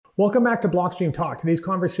Welcome back to Blockstream Talk. Today's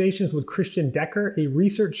conversation is with Christian Decker, a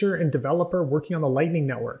researcher and developer working on the Lightning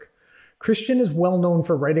Network. Christian is well known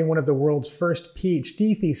for writing one of the world's first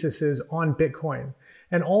PhD theses on Bitcoin,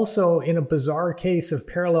 and also, in a bizarre case of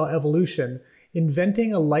parallel evolution,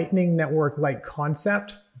 inventing a Lightning Network-like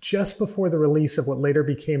concept just before the release of what later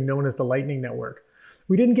became known as the Lightning Network.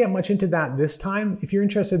 We didn't get much into that this time. If you're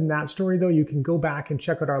interested in that story, though, you can go back and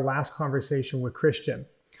check out our last conversation with Christian.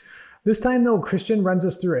 This time, though, Christian runs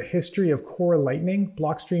us through a history of core Lightning,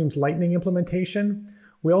 Blockstream's Lightning implementation.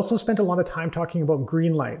 We also spent a lot of time talking about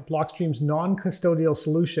Greenlight, Blockstream's non-custodial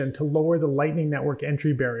solution to lower the Lightning Network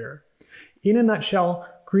entry barrier. In a nutshell,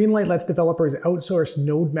 Greenlight lets developers outsource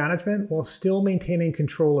node management while still maintaining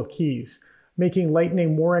control of keys, making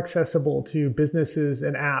Lightning more accessible to businesses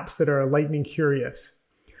and apps that are Lightning curious.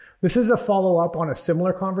 This is a follow-up on a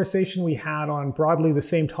similar conversation we had on broadly the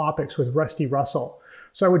same topics with Rusty Russell.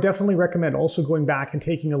 So I would definitely recommend also going back and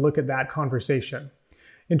taking a look at that conversation.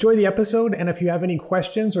 Enjoy the episode, and if you have any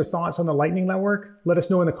questions or thoughts on the Lightning Network, let us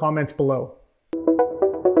know in the comments below.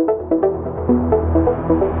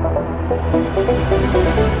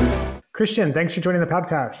 Christian, thanks for joining the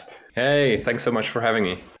podcast. Hey, thanks so much for having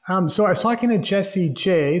me. So I was talking to Jesse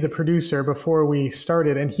J, the producer, before we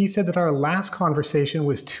started, and he said that our last conversation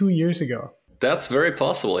was 2 years ago. That's very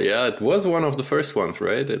possible. Yeah, it was one of the first ones,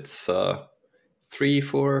 right? It's 3,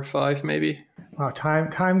 4, 5, maybe. Wow,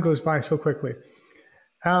 time goes by so quickly.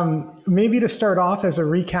 Maybe to start off as a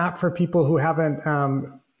recap for people who haven't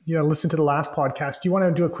listened to the last podcast, do you want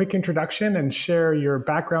to do a quick introduction and share your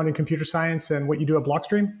background in computer science and what you do at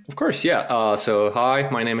Blockstream? Of course, yeah. So hi,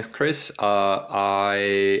 my name is Chris.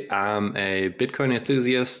 I am a Bitcoin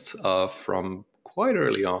enthusiast from quite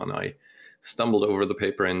early on. I stumbled over the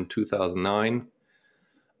paper in 2009.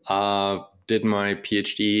 Did my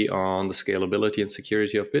PhD on the scalability and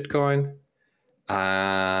security of Bitcoin.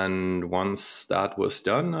 And once that was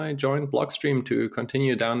done, I joined Blockstream to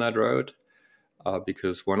continue down that road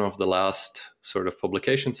because one of the last sort of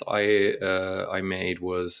publications I made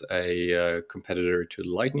was a competitor to the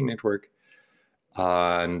Lightning Network.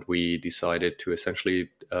 And we decided to essentially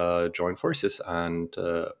join forces and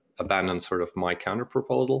abandon sort of my counter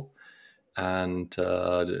proposal and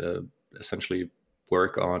essentially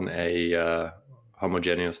work on a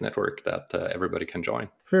homogeneous network that everybody can join.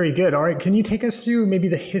 Very good. All right. Can you take us through maybe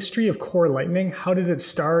the history of core Lightning? How did it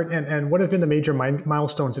start and what have been the major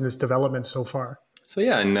milestones in its development so far? So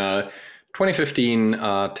yeah, in 2015,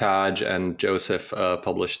 Taj and Joseph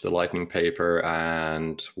published the Lightning paper.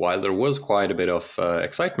 And while there was quite a bit of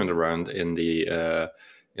excitement around in the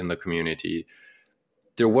community,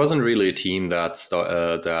 there wasn't really a team that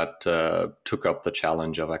took up the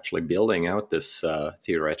challenge of actually building out this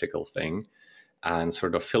theoretical thing and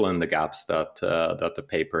sort of fill in the gaps that the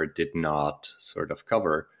paper did not sort of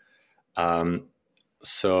cover.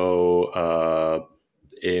 So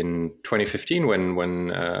in 2015,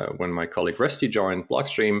 when my colleague Rusty joined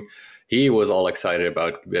Blockstream, he was all excited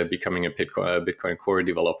about becoming a Bitcoin core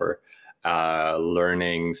developer.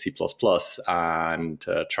 Learning C++ and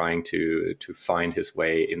trying to find his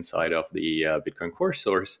way inside of the Bitcoin core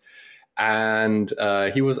source. And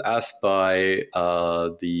he was asked by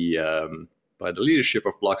the leadership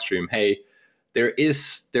of Blockstream, hey, there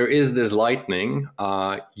is this Lightning.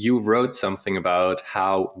 You wrote something about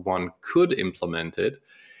how one could implement it,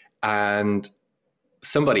 and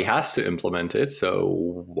somebody has to implement it.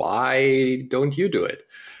 So why don't you do it?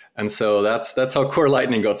 And so that's how core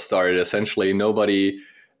Lightning got started. Essentially,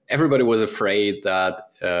 everybody was afraid that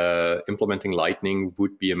implementing Lightning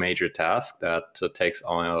would be a major task that takes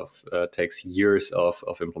years of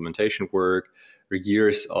implementation work, or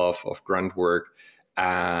years of grunt work,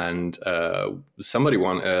 and somebody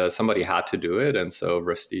had to do it. And so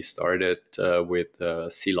Rusty started with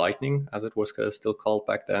C Lightning, as it was still called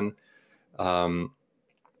back then,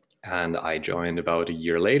 and I joined about a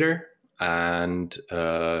year later. And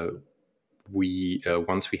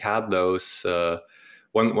once we had the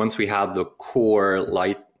core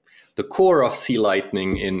of C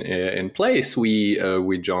Lightning in place,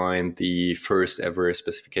 we joined the first ever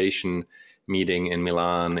specification meeting in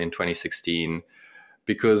Milan in 2016,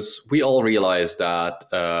 because we all realized that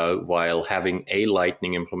while having a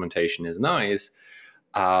Lightning implementation is nice,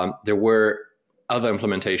 there were other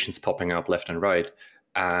implementations popping up left and right,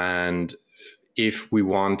 and if we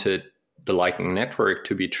wanted the Lightning Network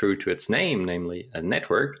to be true to its name, namely a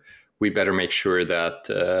network, we better make sure that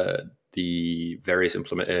the various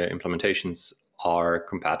implementations are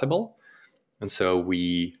compatible. And so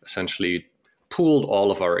we essentially pooled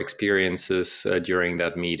all of our experiences during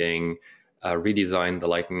that meeting, redesigned the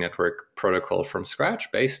Lightning Network protocol from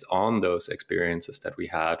scratch based on those experiences that we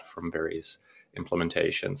had from various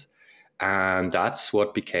implementations. And that's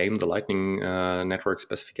what became the Lightning Network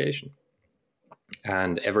specification.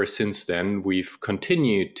 And ever since then, we've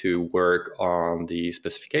continued to work on the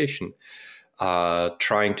specification,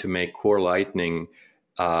 trying to make Core Lightning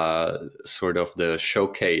sort of the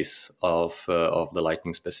showcase of the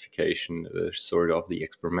Lightning specification, sort of the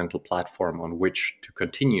experimental platform on which to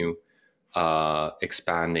continue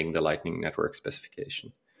expanding the Lightning Network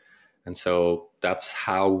specification. And so that's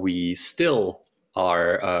how we still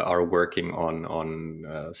are working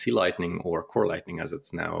on C Lightning, or Core Lightning as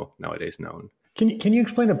it's nowadays known. Can you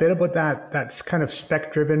explain a bit about that's kind of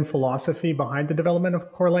spec-driven philosophy behind the development of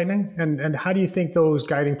Core Lightning? And how do you think those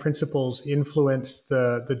guiding principles influence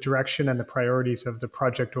the direction and the priorities of the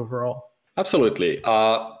project overall? Absolutely.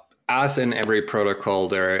 As in every protocol,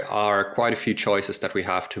 there are quite a few choices that we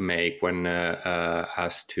have to make when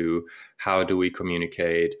as to how do we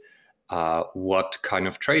communicate, what kind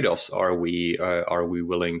of trade-offs are we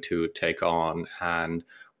willing to take on, and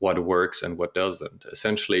what works and what doesn't.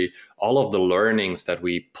 Essentially, all of the learnings that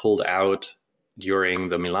we pulled out during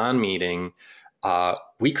the Milan meeting,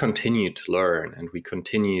 we continue to learn, and we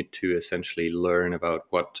continue to essentially learn about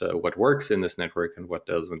what works in this network and what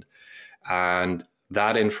doesn't. And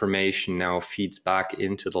that information now feeds back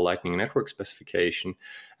into the Lightning Network specification,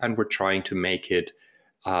 and we're trying to make it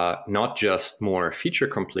not just more feature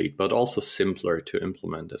complete, but also simpler to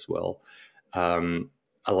implement as well,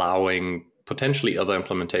 allowing potentially other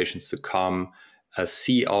implementations to come,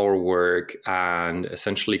 see our work, and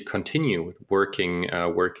essentially continue working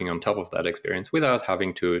on top of that experience without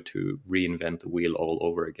having to reinvent the wheel all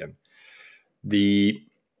over again. The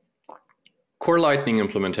Core Lightning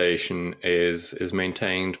implementation is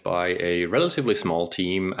maintained by a relatively small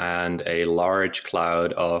team and a large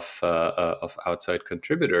cloud of outside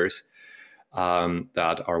contributors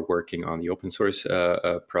that are working on the open source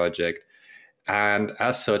project. And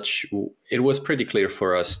as such, it was pretty clear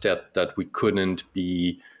for us that we couldn't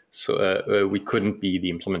be the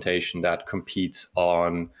implementation that competes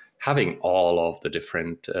on having all of the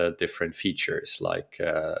different features, like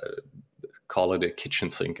call it a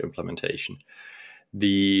kitchen sink implementation.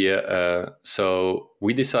 So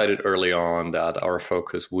we decided early on that our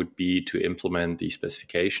focus would be to implement the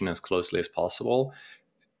specification as closely as possible,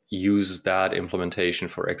 use that implementation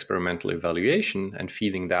for experimental evaluation, and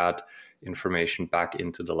feeding that information back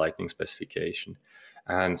into the Lightning specification.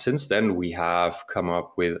 And since then, we have come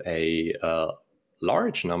up with a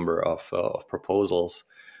large number of proposals,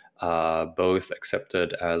 both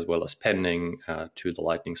accepted as well as pending to the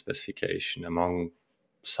Lightning specification. Among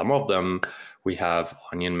some of them, we have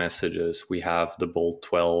onion messages, we have the Bolt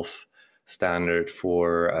 12 standard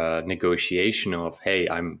for negotiation of, hey,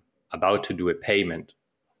 I'm about to do a payment.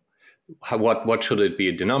 What should it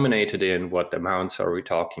be denominated in? What amounts are we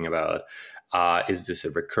talking about? Is this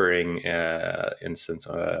a recurring instance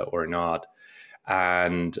or not?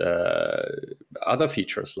 And other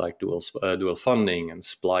features like dual funding and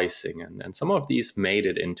splicing, and some of these made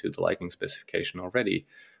it into the Lightning specification already,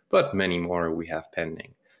 but many more we have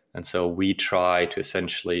pending. And so we try to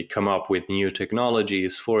essentially come up with new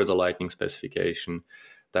technologies for the Lightning specification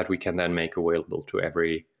that we can then make available to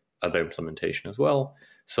every other implementation as well,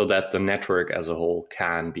 so that the network as a whole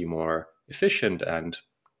can be more efficient and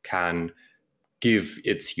can give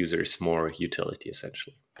its users more utility,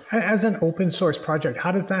 essentially. As an open source project,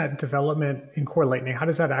 how does that development in Core Lightning, how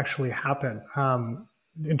does that actually happen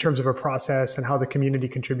in terms of a process and how the community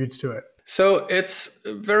contributes to it? So it's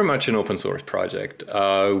very much an open source project.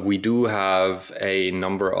 We do have a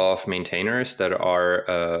number of maintainers that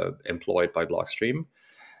are employed by Blockstream.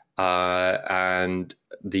 And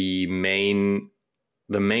the main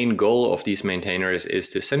goal of these maintainers is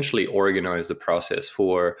to essentially organize the process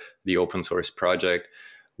for the open source project,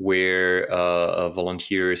 where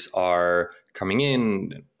volunteers are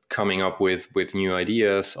coming up with new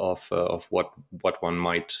ideas of what one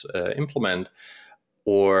might implement,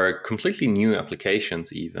 or completely new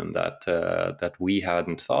applications even that we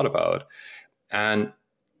hadn't thought about. And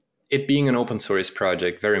it being an open source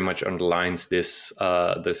project very much underlines this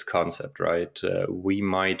concept, right? We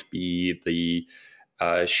might be the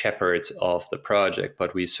shepherds of the project,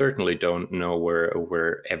 but we certainly don't know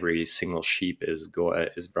where every single sheep is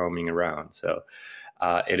roaming around. So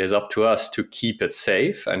it is up to us to keep it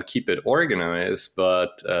safe and keep it organized,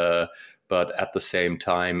 but at the same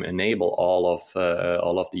time enable all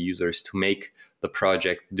of the users to make the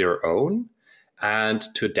project their own and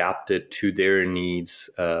to adapt it to their needs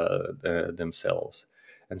themselves.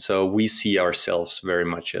 And so we see ourselves very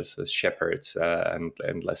much as shepherds and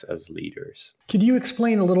less as leaders. Could you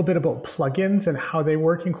explain a little bit about plugins and how they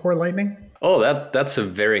work in Core Lightning? Oh, that's a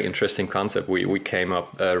very interesting concept we came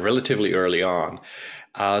up relatively early on.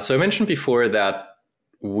 So I mentioned before that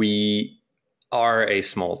we are a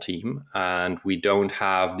small team and we don't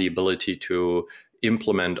have the ability to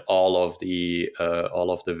implement all of the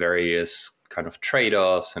various kind of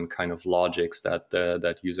trade-offs and kind of logics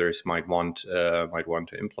that users might want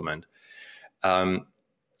to implement.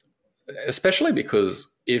 Especially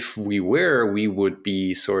because if we were, we would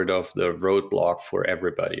be sort of the roadblock for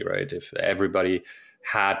everybody, right? If everybody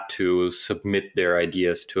had to submit their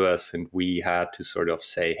ideas to us and we had to sort of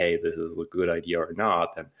say, hey, this is a good idea or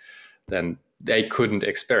not, then they couldn't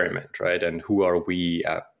experiment, right? And who are we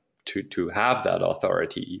to have that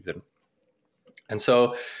authority even? And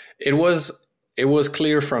so it was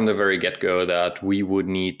clear from the very get-go that we would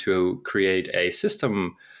need to create a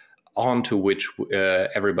system onto which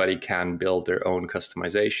everybody can build their own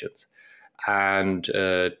customizations. And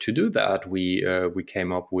to do that, we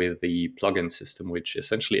came up with the plugin system, which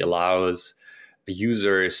essentially allows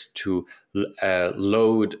users to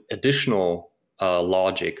load additional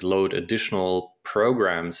logic, load additional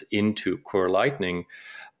programs into Core Lightning,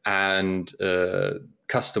 and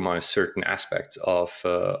customize certain aspects of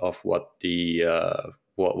what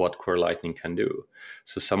what Core Lightning can do.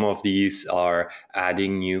 So some of these are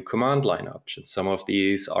adding new command line options. Some of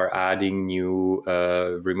these are adding new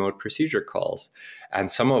remote procedure calls.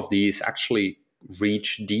 And some of these actually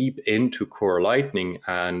reach deep into Core Lightning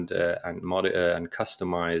and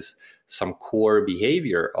customize some core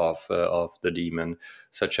behavior of the daemon,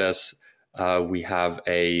 such as we have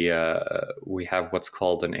what's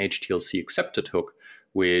called an HTLC accepted hook,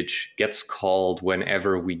 which gets called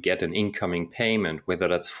whenever we get an incoming payment, whether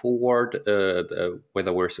that's forward,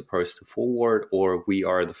 whether we're supposed to forward or we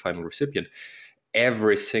are the final recipient.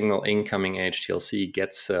 Every single incoming HTLC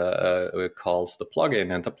gets calls the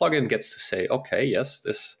plugin, and the plugin gets to say, okay, yes,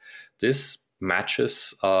 this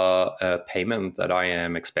matches a payment that I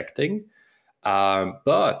am expecting.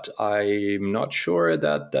 But I'm not sure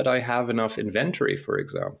that I have enough inventory, for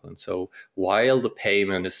example. And so while the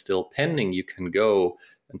payment is still pending, you can go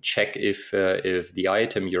and check if the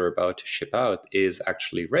item you're about to ship out is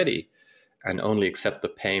actually ready, and only accept the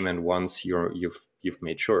payment once you've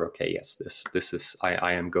made sure, okay, yes, this is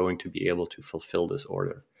I am going to be able to fulfill this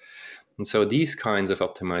order. And so these kinds of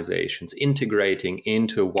optimizations, integrating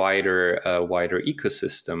into a wider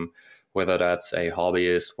ecosystem, whether that's a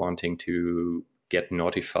hobbyist wanting to get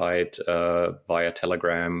notified via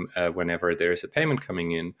Telegram whenever there's a payment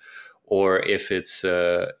coming in, or if it's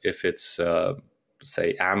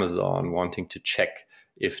say Amazon wanting to check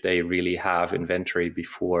if they really have inventory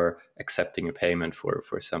before accepting a payment for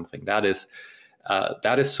something. That is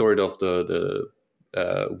sort of the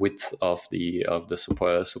width of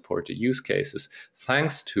the supported use cases,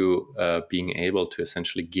 thanks to being able to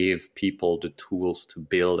essentially give people the tools to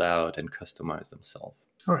build out and customize themselves.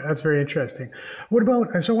 All right, that's very interesting. What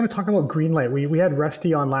about, so I want to talk about Greenlight. We had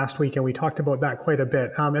Rusty on last week and we talked about that quite a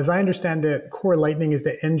bit. As I understand it, Core Lightning is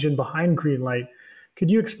the engine behind Greenlight. Could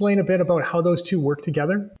you explain a bit about how those two work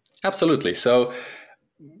together? Absolutely. So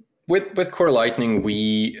with Core Lightning,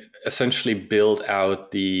 we essentially build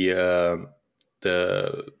out the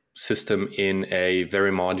system in a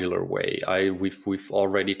very modular way. We've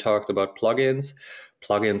already talked about plugins.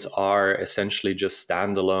 Plugins are essentially just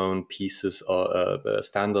standalone pieces of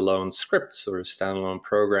standalone scripts or standalone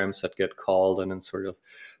programs that get called and then sort of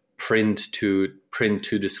print to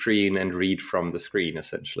the screen and read from the screen,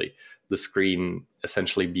 essentially. The screen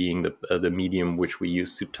essentially being the medium which we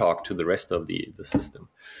use to talk to the rest of the system.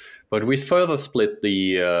 But we further split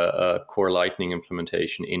the Core Lightning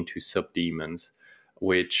implementation into subdaemons,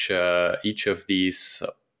 which each of these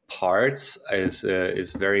parts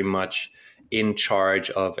is very much in charge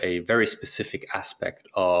of a very specific aspect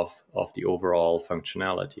of the overall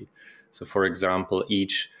functionality. So, for example,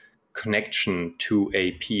 each connection to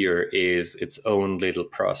a peer is its own little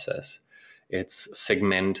process. It's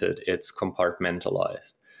segmented, it's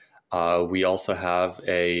compartmentalized. We also have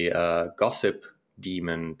a gossip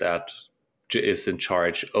daemon that is in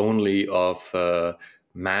charge only of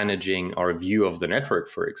managing our view of the network,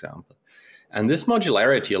 for example. And this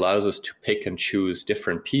modularity allows us to pick and choose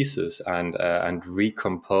different pieces and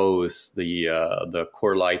recompose the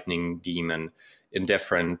Core Lightning daemon in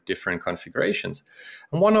different configurations.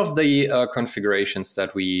 And one of the configurations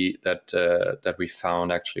that we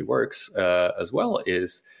found actually works as well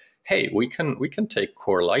is, hey, we can take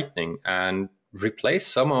Core Lightning and replace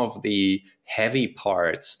some of the heavy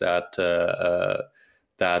parts that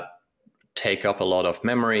take up a lot of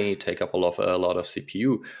memory, take up a lot of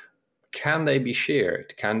CPU. Can they be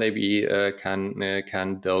shared? Can they be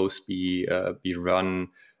can those be run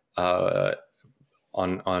on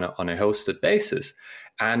a hosted basis?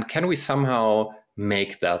 And can we somehow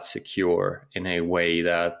make that secure in a way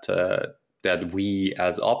that that we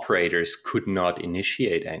as operators could not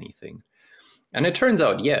initiate anything? And it turns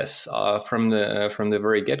out, yes, from the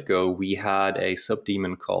very get-go, we had a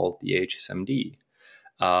subdaemon called the HSMD.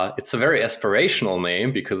 It's a very aspirational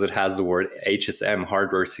name because it has the word HSM,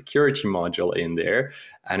 hardware security module, in there,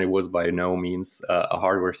 and it was by no means a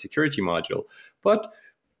hardware security module. But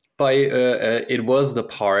it was the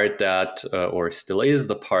part that, or still is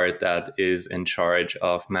the part that is in charge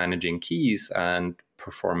of managing keys and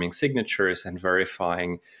performing signatures and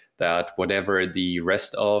verifying that whatever the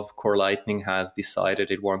rest of Core Lightning has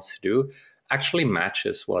decided it wants to do actually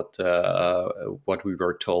matches what we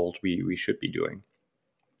were told we should be doing.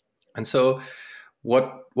 And so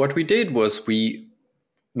what we did was we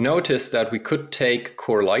noticed that we could take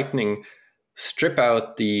Core Lightning, strip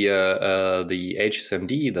out the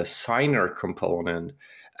HSMD, the signer component,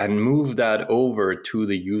 and move that over to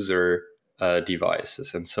the user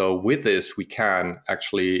devices. And so with this, we can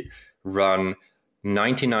actually run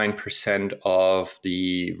 99% of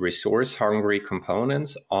the resource-hungry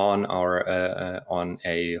components on on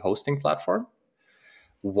a hosting platform,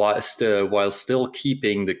 while still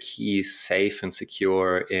keeping the keys safe and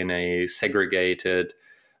secure in a segregated,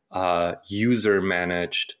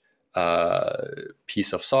 user-managed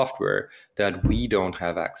piece of software that we don't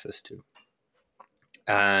have access to.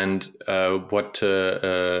 And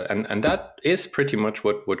and that is pretty much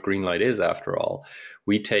what Greenlight is, after all.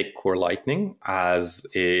 We take Core Lightning as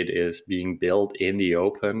it is being built in the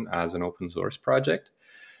open as an open source project.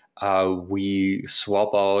 We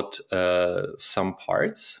swap out some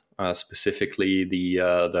parts. Specifically,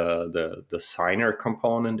 the signer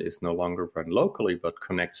component is no longer run locally, but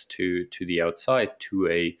connects to the outside, to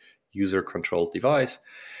a user-controlled device,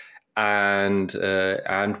 and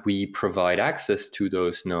we provide access to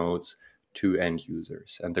those nodes to end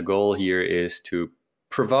users. And the goal here is to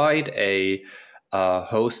provide a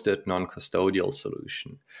hosted non-custodial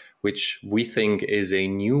solution, which we think is a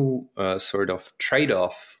new sort of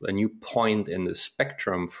trade-off, a new point in the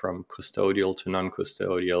spectrum from custodial to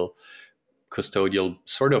non-custodial. Custodial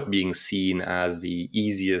sort of being seen as the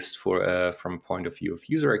easiest from point of view of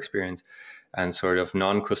user experience, and sort of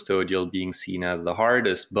non-custodial being seen as the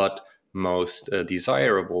hardest but most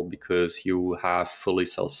desirable, because you have fully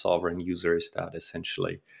self-sovereign users that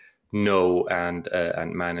essentially know and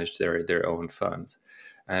manage their own funds.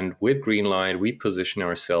 And with Greenlight, we position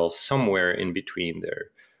ourselves somewhere in between there.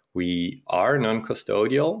 We are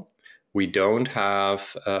non-custodial. We don't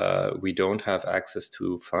have access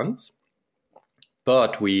to funds,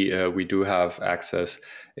 but we do have access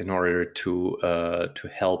in order to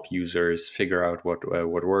help users figure out what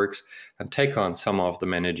works and take on some of the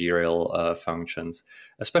managerial functions,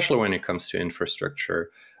 especially when it comes to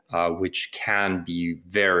infrastructure, which can be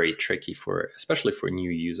very tricky especially for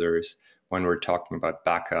new users, when we're talking about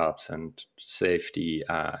backups and safety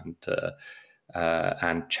and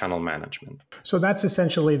channel management. So that's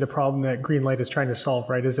essentially the problem that Greenlight is trying to solve,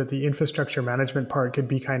 right? Is that the infrastructure management part could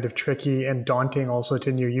be kind of tricky and daunting also to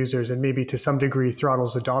new users, and maybe to some degree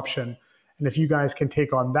throttles adoption. And if you guys can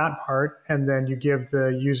take on that part, and then you give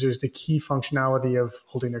the users the key functionality of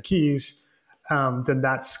holding their keys, then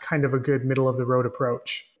that's kind of a good middle of the road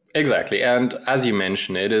approach. Exactly. And as you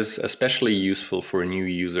mentioned, it is especially useful for new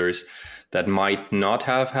users that might not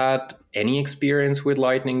have had any experience with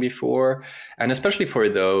Lightning before. And especially for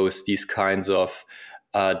these kinds of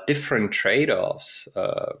different trade-offs,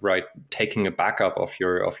 right? Taking a backup of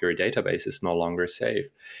your database is no longer safe.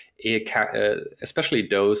 Especially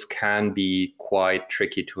those can be quite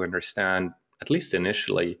tricky to understand, at least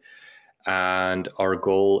initially. And our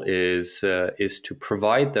goal is to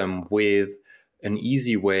provide them with an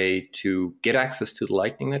easy way to get access to the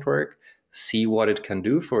Lightning Network, see what it can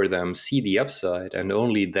do for them, see the upside, and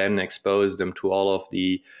only then expose them to all of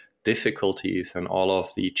the difficulties and all of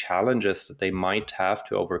the challenges that they might have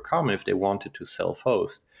to overcome if they wanted to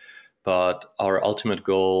self-host. But our ultimate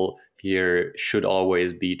goal here should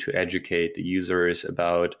always be to educate the users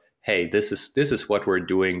about, hey, this is what we're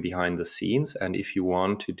doing behind the scenes, and if you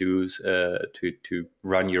want to do to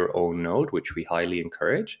run your own node, which we highly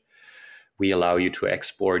encourage, we allow you to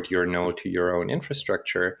export your node to your own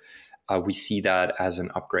infrastructure. We see that as an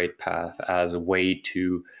upgrade path, as a way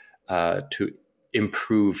to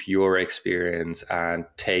improve your experience and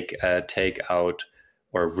take out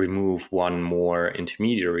or remove one more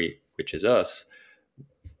intermediary, which is us,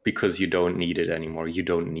 because you don't need it anymore. You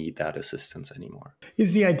don't need that assistance anymore.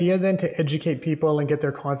 Is the idea then to educate people and get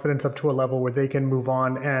their confidence up to a level where they can move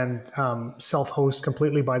on and self-host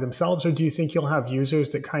completely by themselves? Or do you think you'll have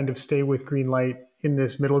users that kind of stay with Greenlight in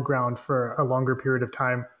this middle ground for a longer period of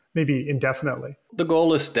time, maybe indefinitely? The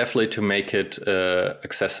goal is definitely to make it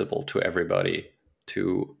accessible to everybody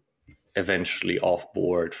to eventually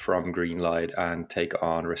offboard from Greenlight and take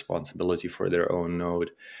on responsibility for their own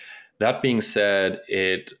node. That being said,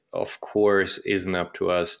 it of course isn't up to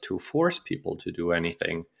us to force people to do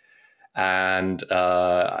anything, and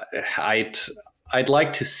I'd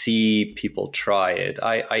like to see people try it.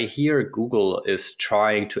 I hear Google is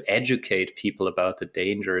trying to educate people about the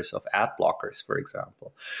dangers of ad blockers, for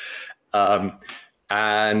example,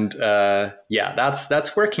 yeah,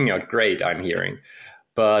 that's working out great, I'm hearing.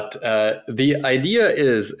 But the idea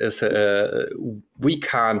is we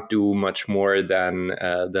can't do much more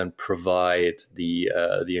than provide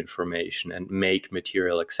the information and make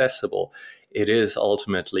material accessible. It is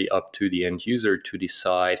ultimately up to the end user to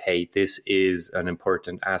decide, hey, this is an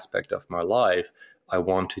important aspect of my life. I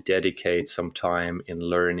want to dedicate some time in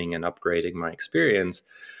learning and upgrading my experience.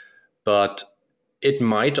 But it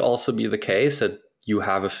might also be the case that you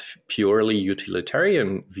have a purely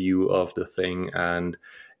utilitarian view of the thing, and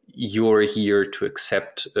you're here to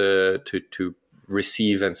accept, to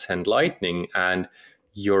receive and send Lightning, and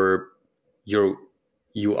you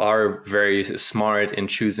are very smart in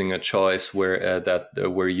choosing a choice where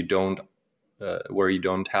you don't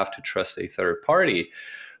have to trust a third party,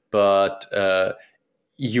 but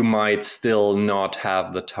you might still not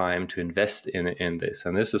have the time to invest in this.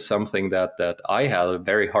 And this is something that I had a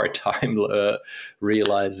very hard time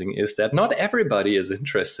realizing, is that not everybody is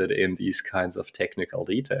interested in these kinds of technical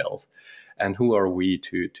details. And who are we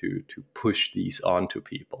to push these onto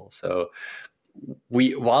people? So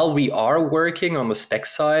while we are working on the spec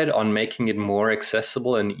side on making it more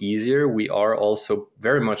accessible and easier, we are also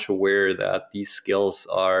very much aware that these skills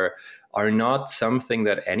are not something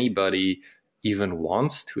that anybody even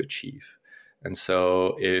wants to achieve. And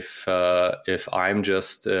so if I'm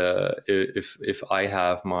just if I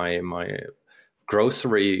have my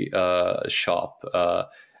grocery shop,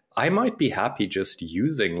 I might be happy just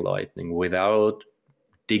using Lightning without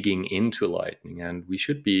digging into Lightning, and we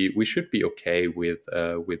should be okay with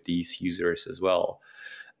these users as well.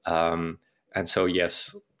 And so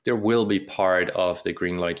yes, there will be part of the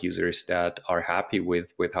Greenlight users that are happy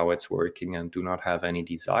with how it's working and do not have any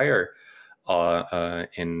desire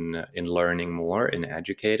in learning more, in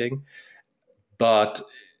educating. But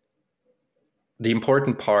the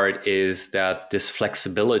important part is that this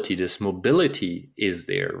flexibility, this mobility is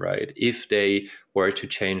there, right? If they were to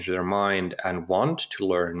change their mind and want to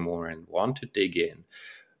learn more and want to dig in,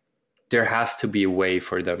 there has to be a way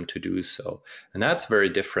for them to do so. And that's very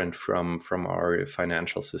different from our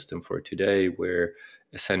financial system for today, where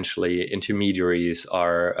essentially intermediaries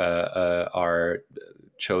are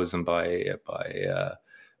chosen by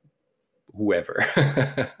whoever.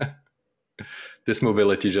 This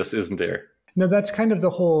mobility just isn't there. Now, that's kind of the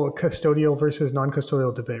whole custodial versus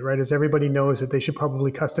non-custodial debate, right? As everybody knows that they should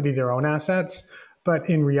probably custody their own assets. But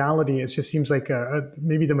in reality, it just seems like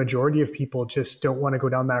maybe the majority of people just don't want to go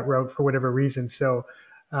down that route for whatever reason. So,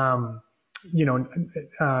 custodial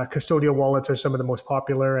wallets are some of the most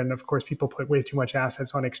popular. And of course, people put way too much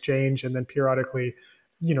assets on exchange and then periodically,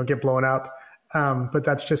 get blown up. But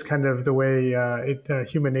that's just kind of the way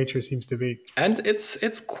human nature seems to be. And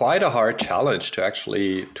it's quite a hard challenge to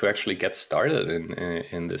actually get started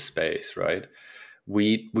in this space, right?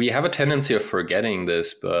 We have a tendency of forgetting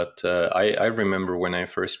this, but I remember when I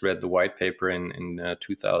first read the white paper in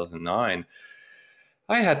 2009,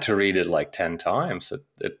 I had to read it like 10 times.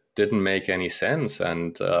 It didn't make any sense,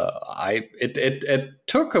 and it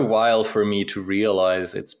took a while for me to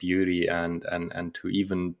realize its beauty and to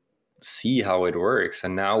even see how it works.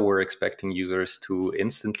 And now we're expecting users to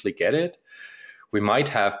instantly get it. We might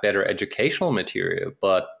have better educational material,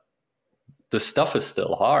 but the stuff is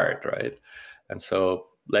still hard, right? And so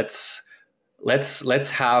let's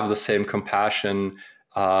have the same compassion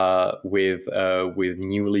with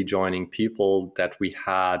newly joining people that we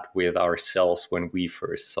had with ourselves when we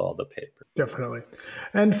first saw the paper. Definitely.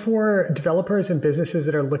 And for developers and businesses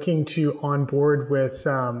that are looking to onboard with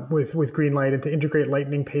Greenlight and to integrate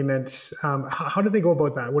Lightning payments, how do they go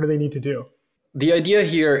about that? What do they need to do? The idea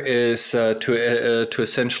here is to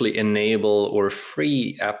essentially enable or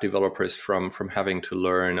free app developers from having to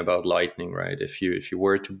learn about Lightning, right? If you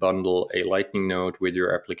were to bundle a Lightning node with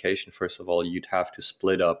your application, first of all, you'd have to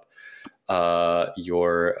split up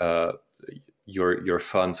your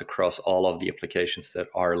funds across all of the applications that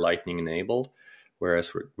are Lightning enabled,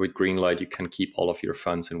 whereas with Greenlight, you can keep all of your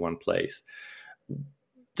funds in one place.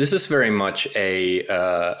 This is very much the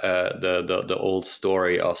old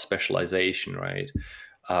story of specialization, right?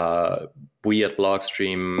 We at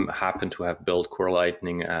Blockstream happen to have built Core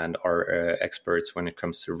Lightning and are experts when it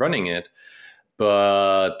comes to running it,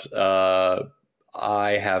 but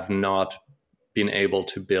I have not been able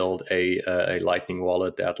to build a Lightning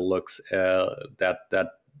wallet that looks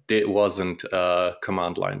it wasn't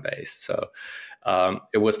command line based. So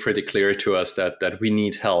it was pretty clear to us that we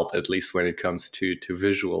need help, at least when it comes to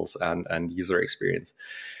visuals and user experience.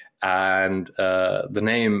 And the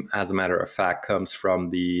name, as a matter of fact, comes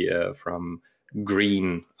from from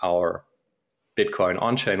Green, our Bitcoin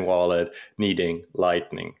on-chain wallet, needing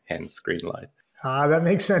Lightning, hence Greenlight. That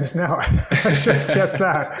makes sense now. I should have guessed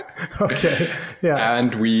that. Okay, yeah.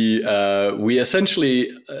 And we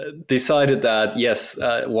essentially decided that yes,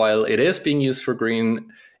 while it is being used for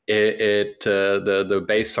Green, the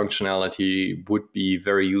base functionality would be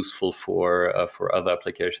very useful for other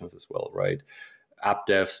applications as well, right? App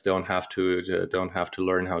devs don't have to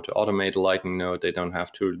learn how to automate a Lightning node. They don't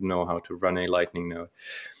have to know how to run a Lightning node.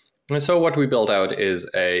 And so what we built out is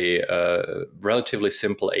a relatively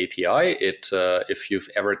simple API. If you've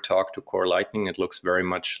ever talked to Core Lightning, it looks very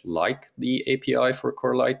much like the API for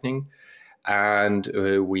Core Lightning. And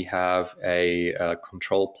we have a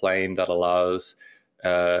control plane that allows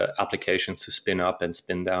applications to spin up and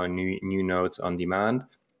spin down new nodes on demand.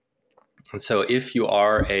 And so if you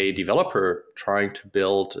are a developer trying to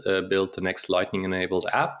build the next Lightning-enabled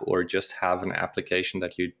app, or just have an application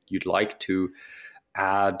that you'd like to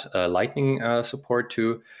add Lightning support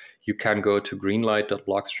to, you can go to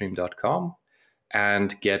greenlight.blockstream.com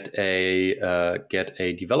and get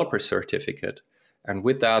a developer certificate. And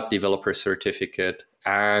with that developer certificate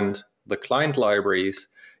and the client libraries,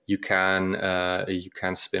 you can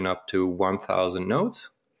spin up to 1,000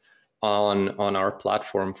 nodes on our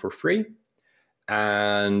platform for free.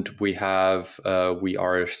 And we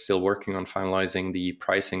are still working on finalizing the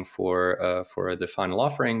pricing for the final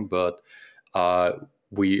offering, but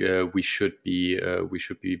we should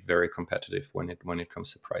be very competitive when it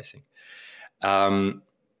comes to pricing.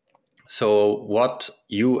 So what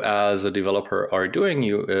you as a developer are doing,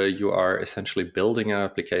 you are essentially building an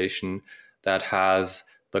application that has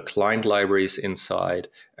the client libraries inside,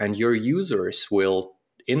 and your users will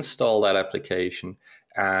install that application,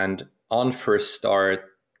 and on first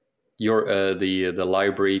start, the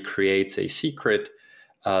library creates a secret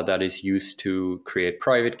that is used to create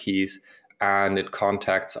private keys, and it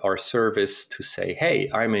contacts our service to say, "Hey,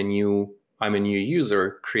 I'm a new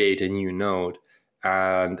user. Create a new node."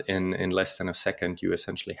 And in less than a second, you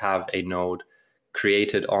essentially have a node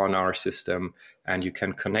created on our system, and you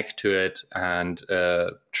can connect to it and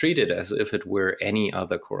treat it as if it were any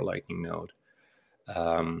other Core Lightning node.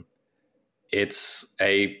 It's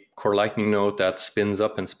a Core Lightning node that spins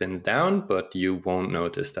up and spins down, but you won't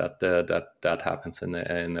notice that that happens in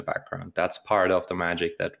the background. That's part of the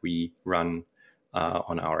magic that we run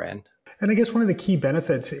on our end. And I guess one of the key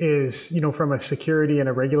benefits is, from a security and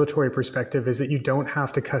a regulatory perspective, is that you don't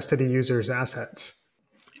have to custody users' assets.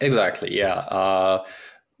 Exactly. Yeah.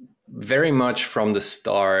 Very much from the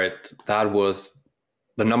start, that was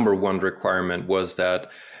the number one requirement, was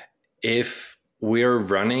that if we're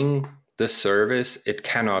running the service, it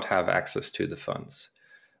cannot have access to the funds.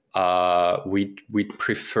 We'd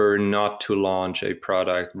prefer not to launch a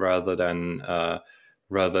product rather than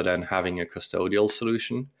having a custodial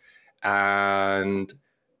solution, and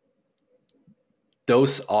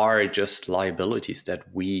those are just liabilities that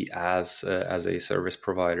we as a service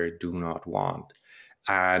provider do not want.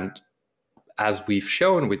 And as we've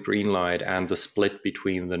shown with Greenlight and the split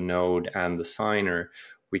between the node and the signer,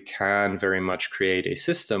 we can very much create a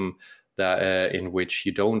system that in which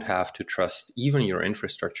you don't have to trust even your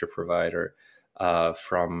infrastructure provider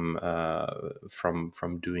from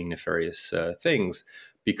doing nefarious things,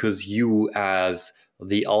 because you, as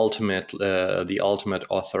the ultimate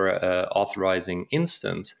authorizing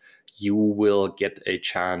instance, you will get a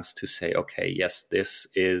chance to say, okay, yes, this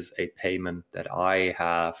is a payment that I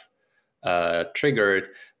have triggered.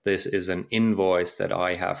 This is an invoice that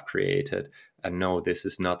I have created. And no, this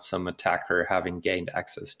is not some attacker having gained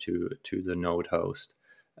access to the node host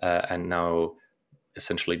and now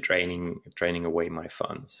essentially draining away my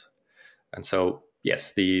funds. And so,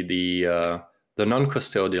 yes, the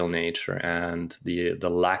non-custodial nature and the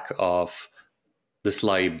lack of this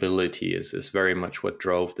liability is very much what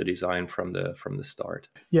drove the design from the start.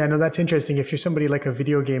 Yeah, no, that's interesting. If you're somebody like a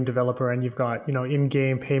video game developer and you've got,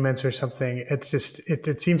 in-game payments or something, it's just,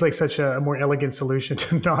 it seems like such a more elegant solution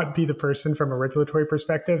to not be the person from a regulatory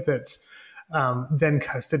perspective that's than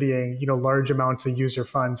custodying, large amounts of user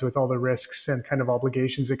funds with all the risks and kind of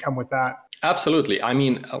obligations that come with that. Absolutely. I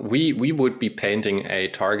mean, we would be painting a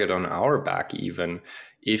target on our back even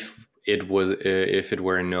if it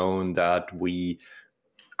were known that we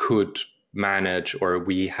could manage or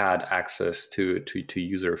we had access to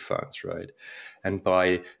user funds, right? And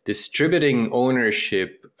by distributing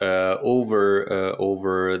ownership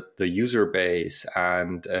over the user base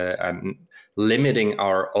and limiting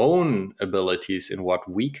our own abilities in what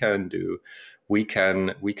we can do, we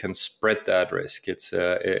can spread that risk.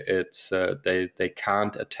 They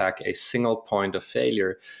can't attack a single point of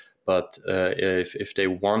failure, but if they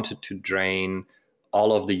wanted to drain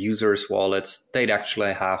all of the users' wallets, they'd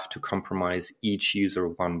actually have to compromise each user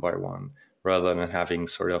one by one, rather than having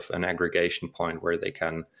sort of an aggregation point where they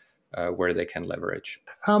can leverage.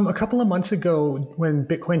 A couple of months ago, when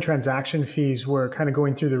Bitcoin transaction fees were kind of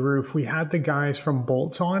going through the roof, we had the guys from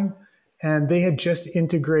Boltz on, and they had just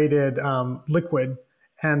integrated Liquid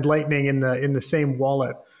and Lightning in the same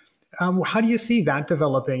wallet. How do you see that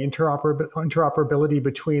developing, interoperability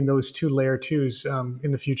between those two layer twos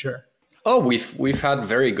in the future? Oh, we've had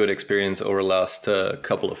very good experience over the last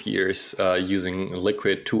couple of years using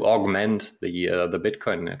Liquid to augment the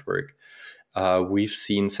Bitcoin network. We've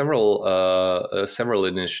seen several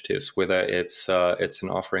initiatives, whether it's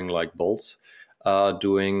an offering like Boltz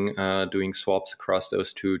doing swaps across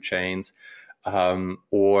those two chains, or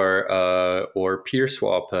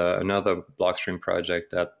PeerSwap, another Blockstream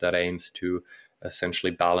project that aims to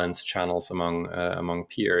essentially balance channels among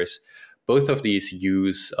peers. Both of these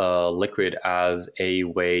use Liquid as a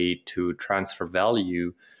way to transfer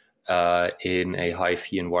value in a high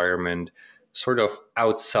fee environment, sort of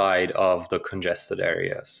outside of the congested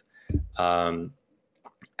areas. And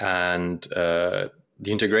the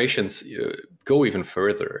integrations go even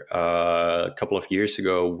further. A couple of years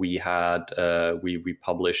ago, we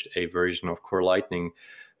published a version of Core Lightning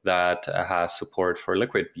that has support for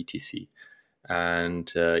Liquid BTC.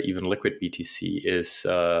 And even Liquid BTC is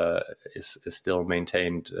still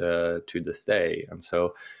maintained to this day. And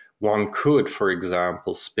so one could, for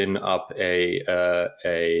example, spin up an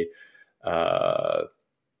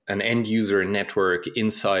end user network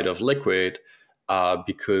inside of Liquid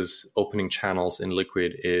because opening channels in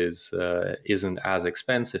Liquid isn't as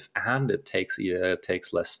expensive, and it takes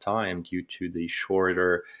less time due to the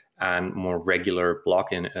shorter and more regular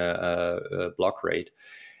block rate.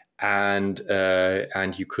 And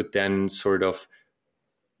you could then sort of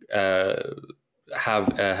have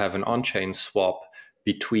an on-chain swap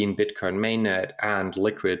between Bitcoin mainnet and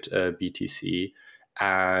Liquid BTC.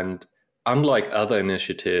 And unlike other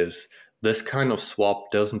initiatives, this kind of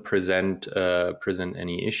swap doesn't present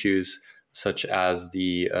any issues, such as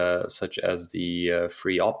the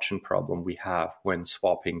free option problem we have when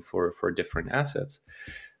swapping for different assets.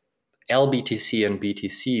 LBTC and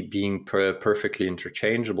BTC being perfectly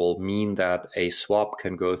interchangeable mean that a swap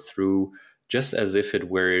can go through just as if it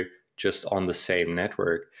were just on the same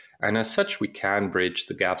network. And as such, we can bridge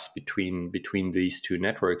the gaps between these two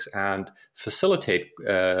networks and facilitate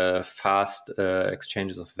fast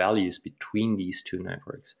exchanges of values between these two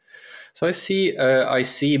networks. So I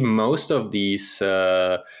see most of these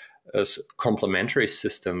complementary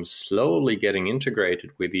systems slowly getting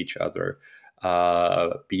integrated with each other.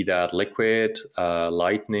 Be that Liquid,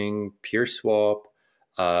 Lightning, PeerSwap,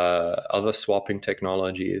 other swapping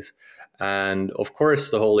technologies. And of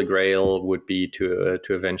course, the holy grail would be to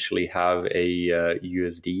eventually have a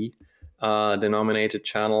USD denominated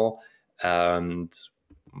channel. And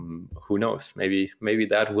who knows, maybe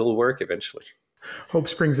that will work eventually. Hope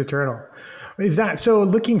springs eternal. Is that so?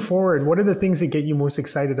 Looking forward, what are the things that get you most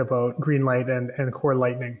excited about Greenlight and Core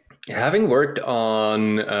Lightning? Having worked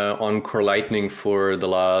on Core Lightning for the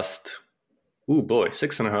last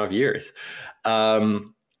 6.5 years,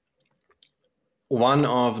 one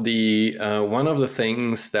of the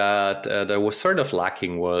things that was sort of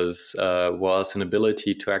lacking was an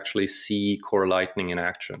ability to actually see Core Lightning in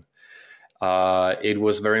action. It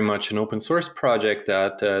was very much an open source project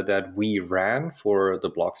that we ran for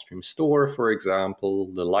the Blockstream store, for example,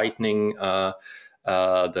 the Lightning.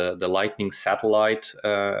 The Lightning satellite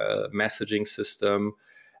messaging system,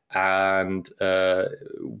 and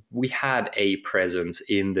we had a presence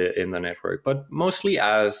in the network, but mostly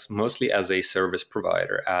as a service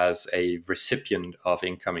provider, as a recipient of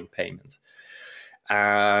incoming payments.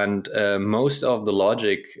 And most of the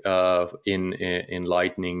logic in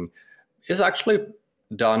Lightning is actually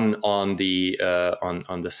done on the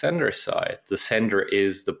sender side. The sender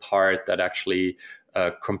is the part that actually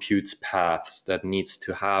computes paths, that needs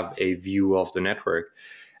to have a view of the network.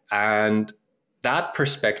 And that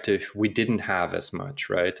perspective we didn't have as much,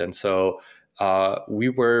 right? And so we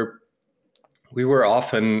were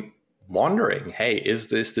often wondering, hey, is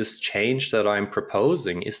this change that I'm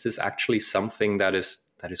proposing, is this actually something that is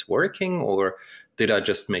working, or did I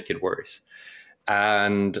just make it worse?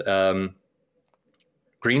 And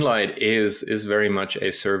Greenlight is very much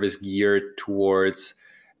a service geared towards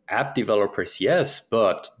app developers, yes,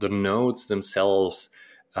 but the nodes themselves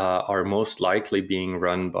are most likely being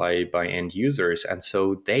run by end users, and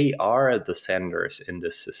so they are the senders in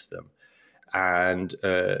this system, and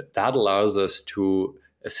that allows us to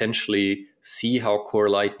essentially see how Core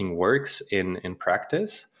Lightning works in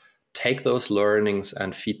practice, take those learnings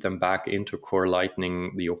and feed them back into Core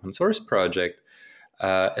Lightning, the open source project,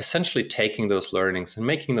 essentially taking those learnings and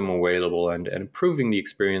making them available and improving the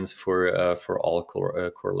experience for all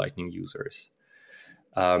Core Lightning users.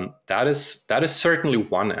 That is certainly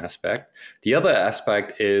one aspect. The other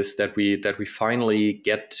aspect is that we finally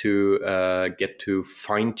get to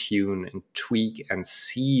fine tune and tweak and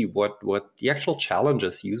see what the actual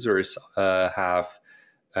challenges users have,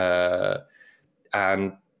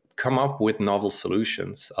 and come up with novel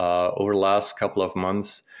solutions. Over the last couple of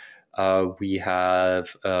months, we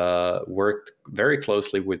have worked very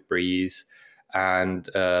closely with Breeze and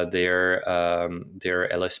their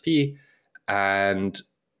LSP, and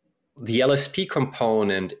the LSP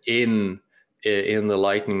component in the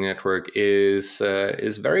Lightning Network is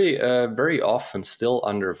very often still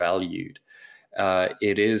undervalued.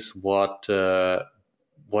 It is what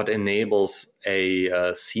enables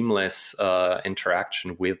a seamless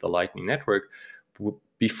interaction with the Lightning Network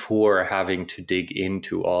before having to dig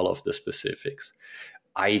into all of the specifics.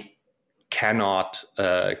 I cannot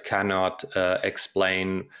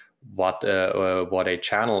explain what a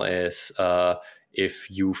channel is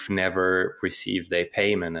if you've never received a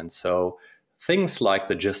payment, and so things like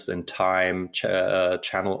the just-in-time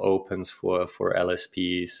channel opens for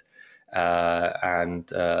LSPs and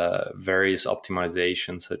various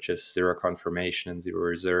optimizations such as zero confirmation and zero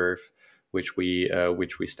reserve, which we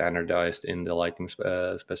standardized in the Lightning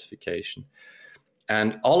specification.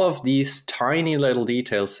 And all of these tiny little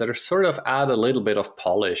details that are sort of add a little bit of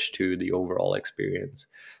polish to the overall experience.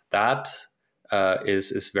 That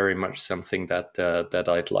is very much something that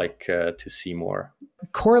I'd like to see more.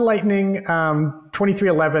 Core Lightning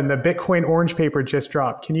 2311, the Bitcoin orange paper just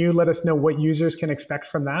dropped. Can you let us know what users can expect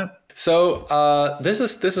from that? So this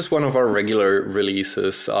is one of our regular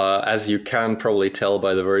releases. As you can probably tell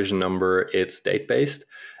by the version number, it's date-based,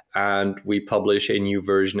 and we publish a new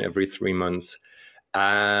version every 3 months.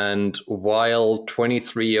 And while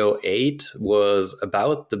 2308 was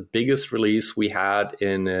about the biggest release we had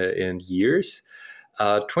in years,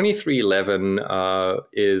 2311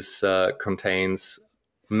 contains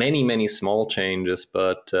many small changes,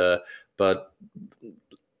 but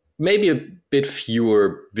maybe a bit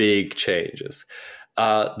fewer big changes.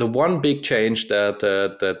 The one big change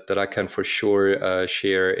that I can for sure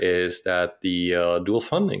share is that the dual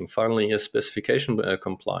funding finally is specification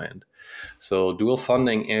compliant. So dual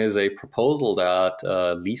funding is a proposal that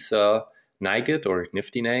Lisa Neiget, or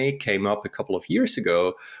Nifty came up a couple of years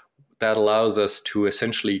ago, that allows us to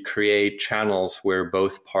essentially create channels where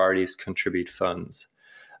both parties contribute funds.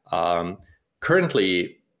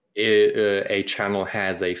 Currently, a channel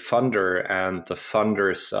has a funder, and the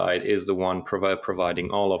funder side is the one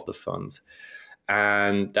providing all of the funds.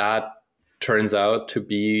 And that turns out to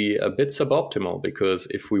be a bit suboptimal, because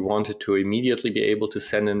if we wanted to immediately be able to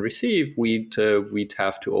send and receive, we'd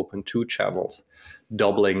have to open 2 channels,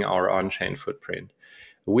 doubling our on-chain footprint.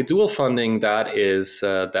 With dual funding, that is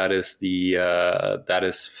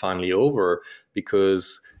finally over,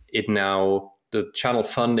 because the channel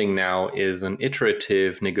funding now is an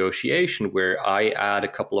iterative negotiation where I add a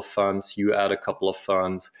couple of funds, you add a couple of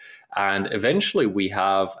funds, and eventually we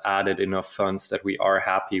have added enough funds that we are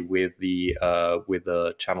happy with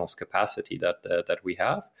the channel's capacity that we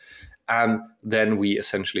have. And then we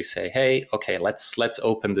essentially say, hey, okay, let's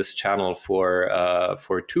open this channel for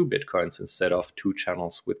 2 Bitcoins instead of 2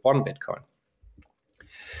 channels with 1 Bitcoin.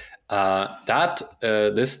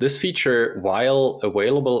 This feature, while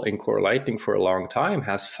available in Core Lightning for a long time,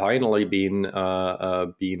 has finally been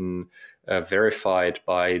verified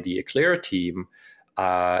by the Eclair team,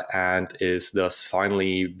 and is thus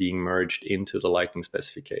finally being merged into the Lightning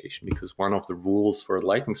specification. Because one of the rules for the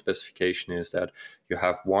Lightning specification is that you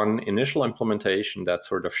have one initial implementation that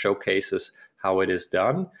sort of showcases how it is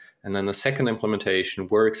done, and then the second implementation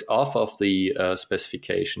works off of the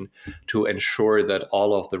specification to ensure that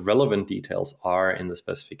all of the relevant details are in the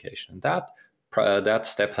specification. And that that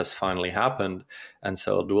step has finally happened, and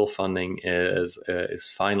so dual funding is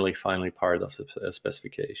finally part of the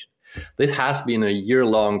specification. This has been a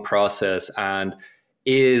year-long process and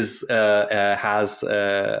has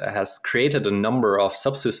created a number of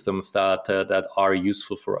subsystems that are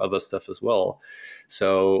useful for other stuff as well.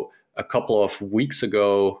 So a couple of weeks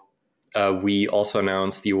ago, we also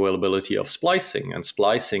announced the availability of splicing, and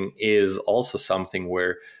splicing is also something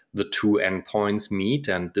where the two endpoints meet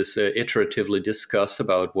and iteratively discuss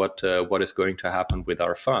about what is going to happen with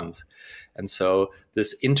our funds. And so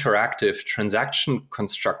this interactive transaction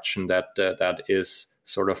construction that is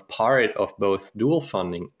sort of part of both dual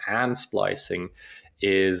funding and splicing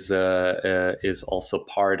is also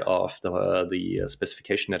part of the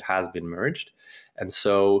specification that has been merged. And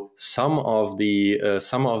so some of the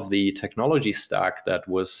technology stack that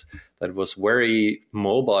was very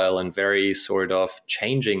mobile and very sort of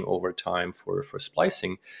changing over time for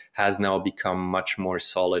splicing has now become much more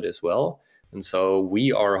solid as well. And so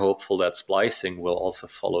we are hopeful that splicing will also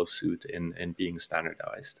follow suit in being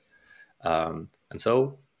standardized. And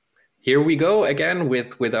so here we go again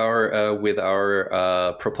with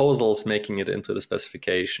our proposals making it into the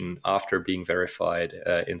specification after being verified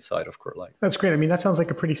inside of CoreLight. That's great. I mean, that sounds like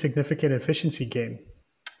a pretty significant efficiency gain.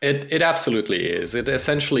 It absolutely is. It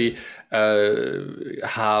essentially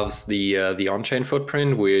halves the on-chain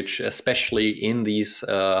footprint, which especially in these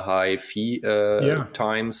high fee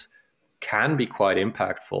times can be quite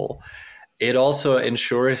impactful. It also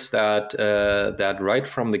ensures that right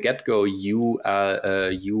from the get-go, you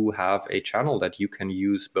have a channel that you can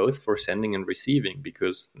use both for sending and receiving,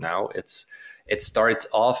 because now it starts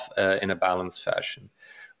off in a balanced fashion.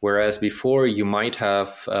 Whereas before you might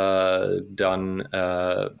have done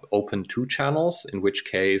open two channels, in which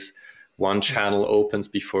case one channel opens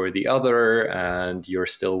before the other and you're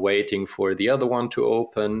still waiting for the other one to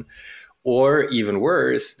open. Or even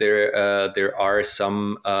worse, there are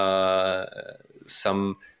some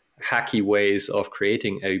hacky ways of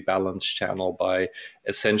creating a balanced channel by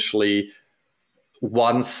essentially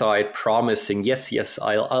one side promising, yes,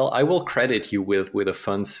 I will credit you with the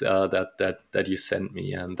funds that you sent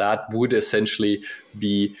me, and that would essentially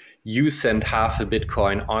be you send half a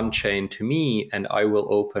Bitcoin on chain to me, and I will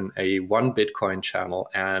open a 1 Bitcoin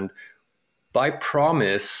channel, and by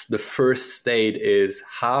promise, the first state is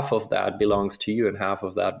half of that belongs to you and half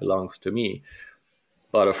of that belongs to me.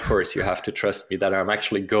 But of course, you have to trust me that I'm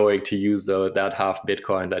actually going to use that half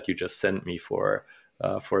Bitcoin that you just sent me for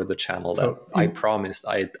the channel that I promised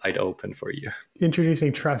I'd open for you.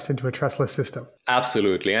 Introducing trust into a trustless system.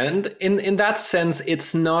 Absolutely. And in that sense,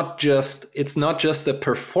 it's not just a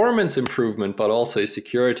performance improvement, but also a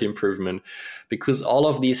security improvement, because all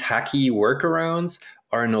of these hacky workarounds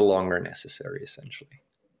are no longer necessary, essentially.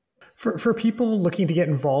 For people looking to get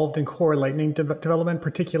involved in core Lightning development,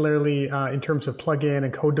 particularly in terms of plugin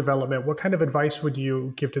and code development, what kind of advice would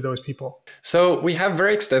you give to those people? So we have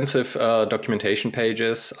very extensive documentation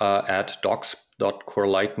pages at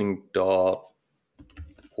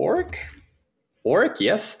docs.corelightning.org.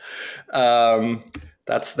 Yes.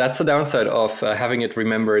 That's the downside of having it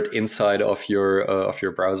remembered inside of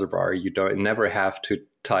your browser bar. You never have to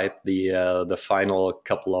type the final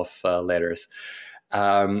couple of letters.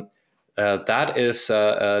 That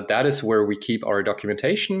is where we keep our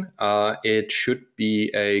documentation. It should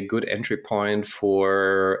be a good entry point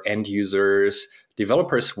for end users,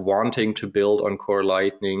 developers wanting to build on Core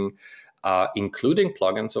Lightning, including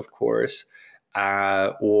plugins, of course,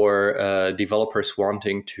 or developers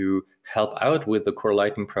wanting to help out with the Core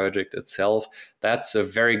Lightning project itself. That's a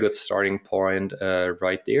very good starting point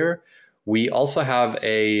right there. We also have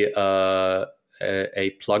a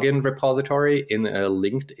plugin repository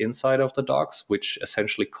linked inside of the docs, which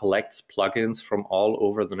essentially collects plugins from all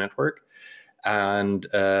over the network, and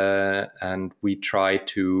we try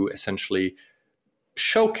to essentially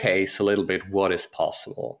showcase a little bit what is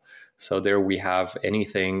possible. So there we have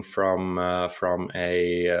anything from plugins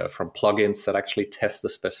that actually test the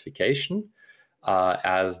specification,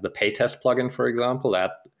 as the paytest plugin, for example,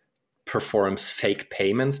 that performs fake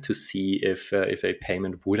payments to see if a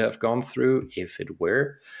payment would have gone through if it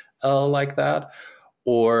were like that,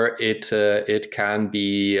 or it can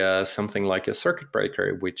be something like a circuit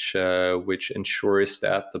breaker, which ensures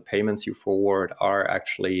that the payments you forward are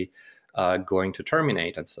actually going to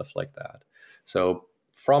terminate and stuff like that. So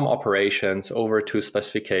from operations over to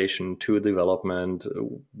specification to development,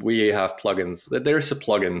 we have plugins. There's a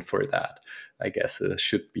plugin for that, I guess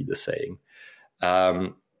should be the saying.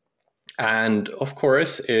 And of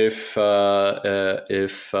course, if you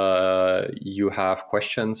have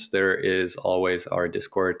questions, there is always our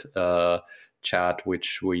Discord chat,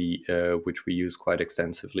 which we use quite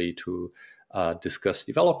extensively to discuss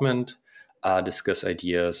development, discuss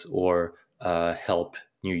ideas, or help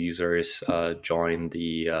new users join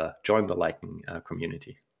the Lightning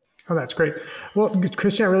community. Oh, that's great. Well,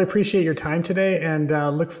 Christian, I really appreciate your time today and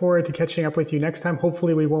look forward to catching up with you next time.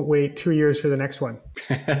 Hopefully we won't wait 2 years for the next one.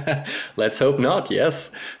 Let's hope not.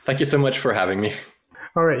 Yes. Thank you so much for having me.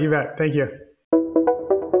 All right, you bet. Thank you.